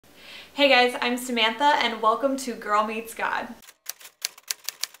Hey guys, I'm Samantha and welcome to Girl Meets God.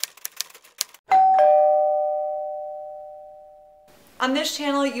 On this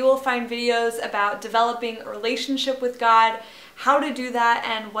channel, you will find videos about developing a relationship with God, how to do that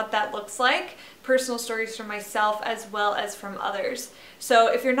and what that looks like, personal stories from myself as well as from others.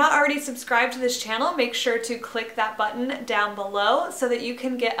 So if you're not already subscribed to this channel, make sure to click that button down below so that you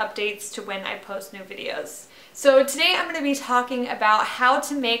can get updates to when I post new videos. So today I'm going to be talking about how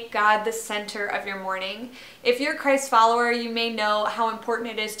to make God the center of your morning. If you're a Christ follower, you may know how important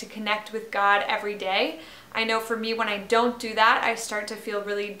it is to connect with God every day. I know for me, when I don't do that, I start to feel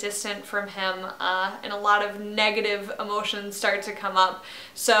really distant from Him and a lot of negative emotions start to come up.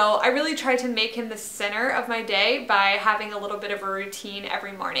 So I really try to make Him the center of my day by having a little bit of a routine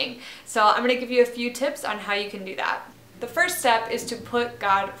every morning. So I'm going to give you a few tips on how you can do that. The first step is to put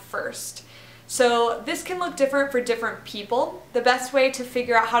God first. So this can look different for different people. The best way to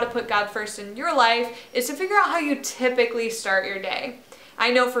figure out how to put God first in your life is to figure out how you typically start your day.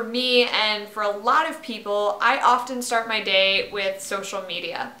 I know for me and for a lot of people, I often start my day with social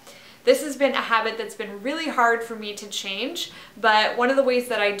media. This has been a habit that's been really hard for me to change, but one of the ways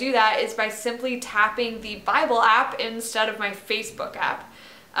that I do that is by simply tapping the Bible app instead of my Facebook app.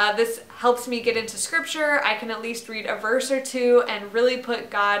 This helps me get into scripture. I can at least read a verse or two and really put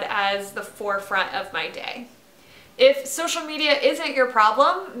God as the forefront of my day. If social media isn't your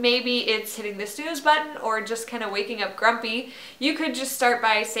problem, maybe it's hitting the snooze button or just kind of waking up grumpy, you could just start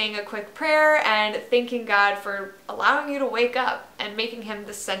by saying a quick prayer and thanking God for allowing you to wake up and making Him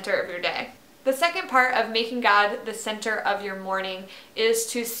the center of your day. The second part of making God the center of your morning is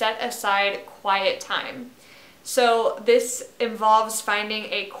to set aside quiet time. So this involves finding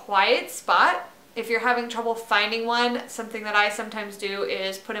a quiet spot. If you're having trouble finding one, something that I sometimes do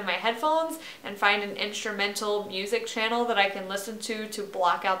is put in my headphones and find an instrumental music channel that I can listen to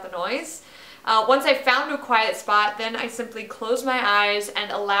block out the noise. Once I've found a quiet spot, then I simply close my eyes and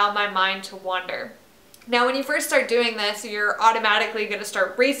allow my mind to wander. Now, when you first start doing this, you're automatically going to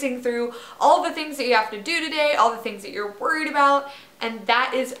start racing through all the things that you have to do today, all the things that you're worried about, and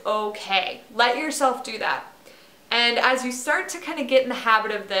that is okay. Let yourself do that. And as you start to kind of get in the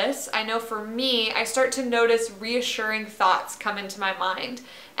habit of this, I know for me, I start to notice reassuring thoughts come into my mind.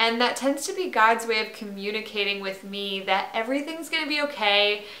 And that tends to be God's way of communicating with me that everything's going to be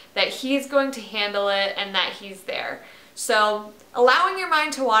okay, that He's going to handle it, and that He's there. So allowing your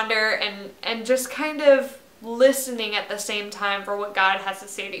mind to wander and just kind of listening at the same time for what God has to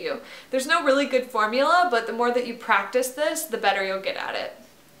say to you. There's no really good formula, but the more that you practice this, the better you'll get at it.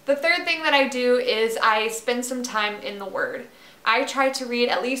 The third thing that I do is I spend some time in the Word. I try to read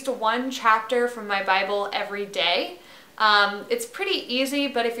at least one chapter from my Bible every day. It's pretty easy,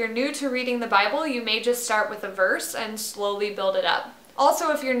 but if you're new to reading the Bible, you may just start with a verse and slowly build it up.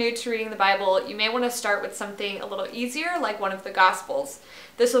 Also, if you're new to reading the Bible, you may want to start with something a little easier, like one of the Gospels.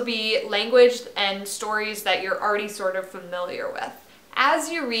 This will be language and stories that you're already sort of familiar with.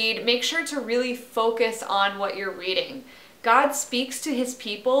 As you read, make sure to really focus on what you're reading. God speaks to His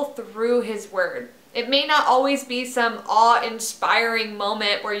people through His Word. It may not always be some awe-inspiring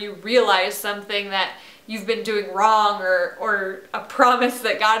moment where you realize something that you've been doing wrong or a promise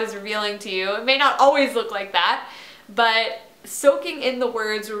that God is revealing to you. It may not always look like that, but soaking in the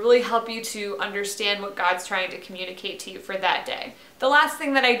words will really help you to understand what God's trying to communicate to you for that day. The last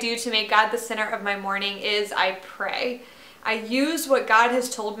thing that I do to make God the center of my morning is I pray. I use what God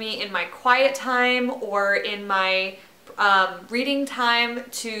has told me in my quiet time or in my reading time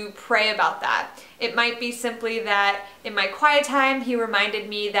to pray about that. It might be simply that in my quiet time, He reminded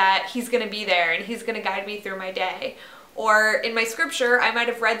me that He's going to be there and He's going to guide me through my day. Or in my scripture, I might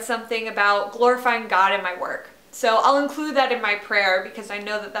have read something about glorifying God in my work. So I'll include that in my prayer because I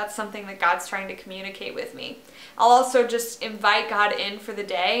know that that's something that God's trying to communicate with me. I'll also just invite God in for the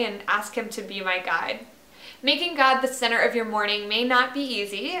day and ask Him to be my guide. Making God the center of your morning may not be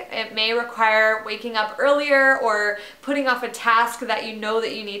easy. It may require waking up earlier or putting off a task that you know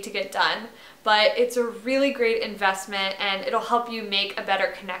that you need to get done, but it's a really great investment and it'll help you make a better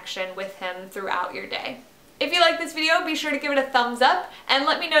connection with Him throughout your day. If you like this video, be sure to give it a thumbs up and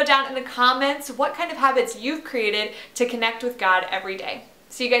let me know down in the comments what kind of habits you've created to connect with God every day.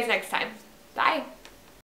 See you guys next time. Bye!